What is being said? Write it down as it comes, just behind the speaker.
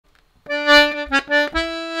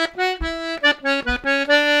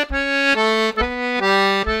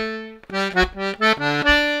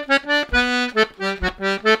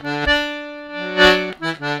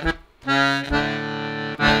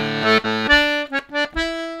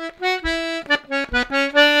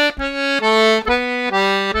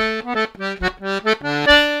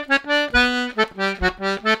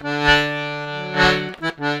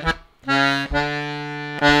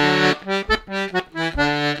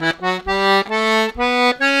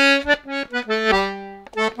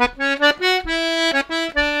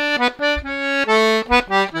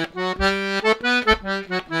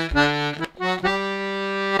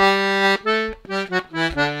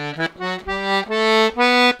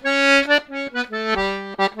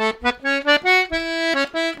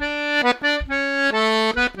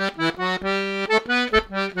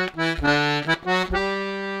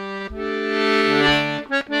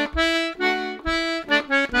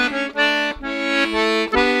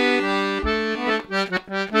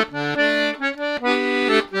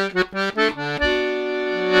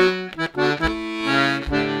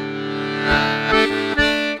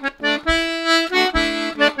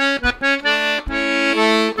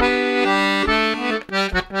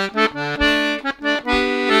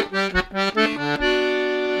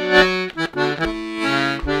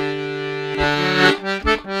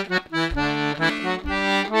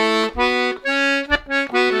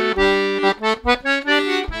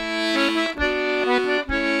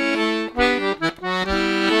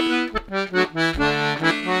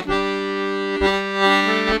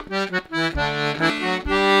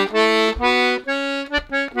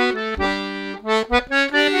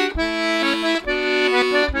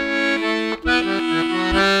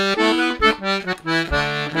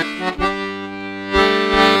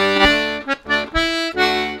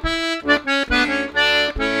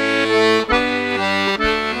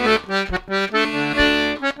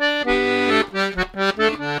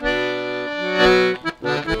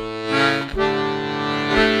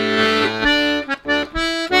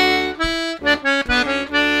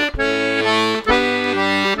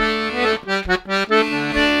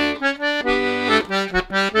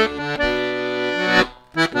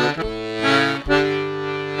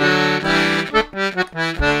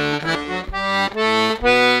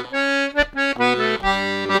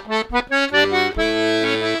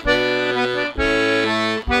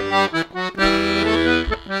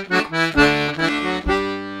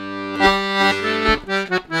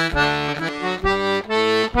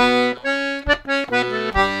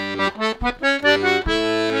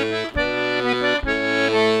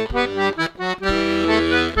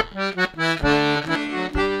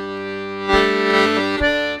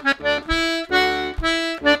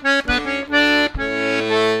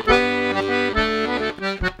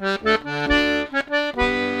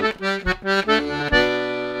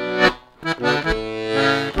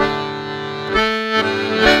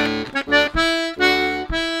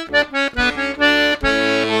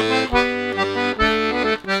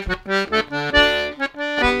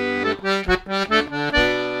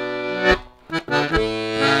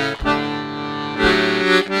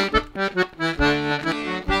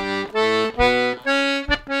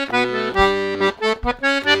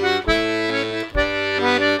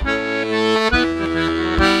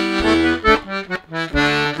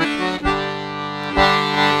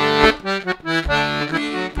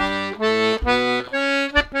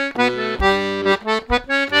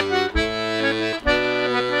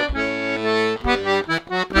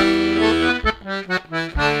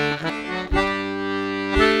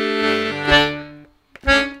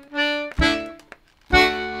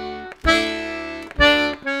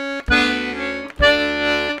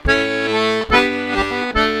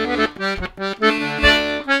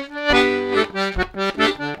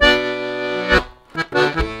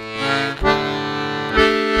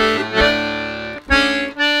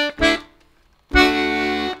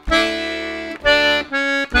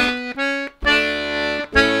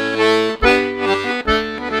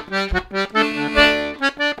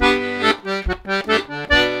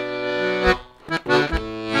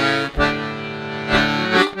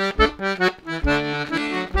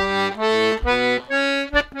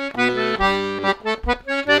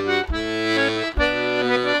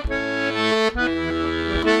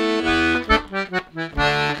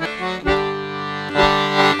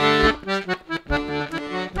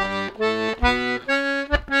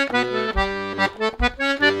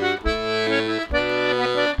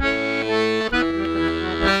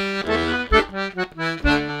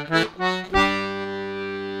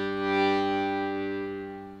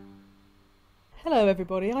Hello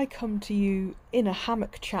everybody, I come to you in a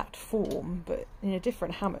hammock chat form, but in a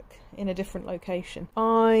different hammock, in a different location.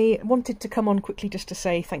 I wanted to come on quickly just to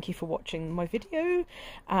say thank you for watching my video,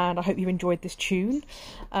 and I hope you enjoyed this tune.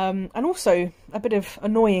 And also, a bit of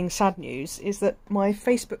annoying sad news is that my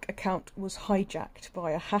Facebook account was hijacked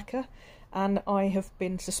by a hacker, and I have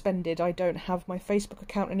been suspended. I don't have my Facebook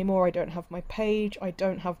account anymore, I don't have my page, I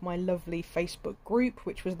don't have my lovely Facebook group,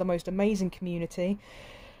 which was the most amazing community.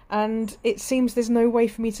 And it seems there's no way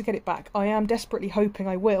for me to get it back. I am desperately hoping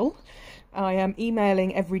I will. I am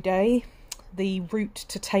emailing every day. The route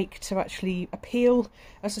to take to actually appeal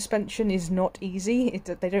a suspension is not easy.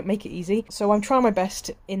 They don't make it easy. So I'm trying my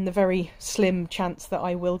best in the very slim chance that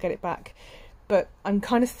I will get it back. But I'm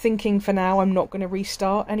kind of thinking for now I'm not going to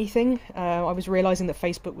restart anything. I was realising that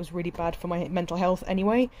Facebook was really bad for my mental health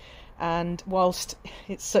anyway. And whilst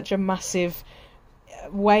it's such a massive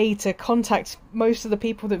way to contact most of the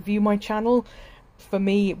people that view my channel, for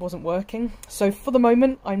me it wasn't working. So for the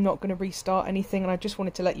moment I'm not going to restart anything, and I just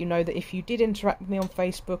wanted to let you know that if you did interact with me on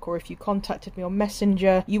Facebook or if you contacted me on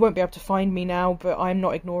Messenger, you won't be able to find me now, but I'm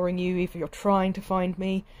not ignoring you if you're trying to find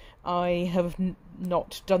me. I have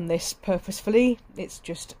not done this purposefully, it's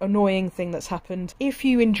just an annoying thing that's happened. If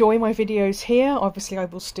you enjoy my videos here, obviously I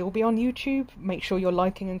will still be on YouTube. Make sure you're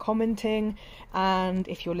liking and commenting, and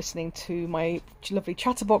if you're listening to my lovely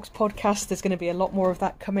Chatterbox podcast, there's going to be a lot more of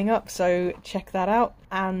that coming up, so check that out.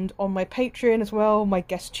 And on my Patreon as well, my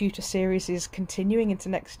guest tutor series is continuing into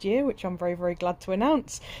next year, which I'm very, very glad to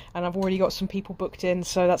announce, and I've already got some people booked in,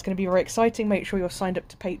 so that's going to be very exciting. Make sure you're signed up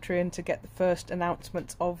to Patreon to get the first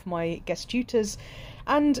announcements of my guest tutors,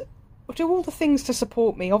 and do all the things to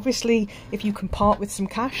support me. Obviously, if you can part with some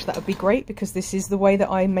cash, that would be great, because this is the way that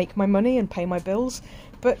I make my money and pay my bills.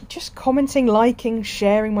 But just commenting, liking,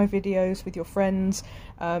 sharing my videos with your friends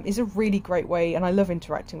is a really great way, and I love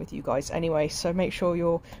interacting with you guys anyway, so make sure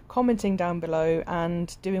you're commenting down below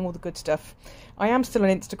and doing all the good stuff. I am still on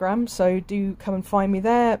Instagram, so do come and find me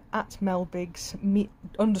there, at Mel Biggs _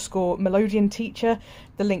 Melodeon teacher.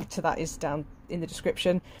 The link to that is down in the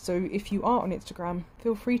description, so if you are on Instagram,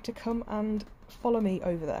 feel free to come and follow me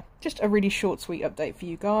over there. Just a really short, sweet update for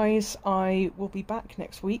you guys. I will be back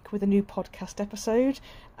next week with a new podcast episode,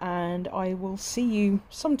 and I will see you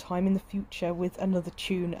sometime in the future with another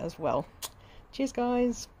tune as well. Cheers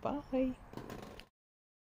guys, bye.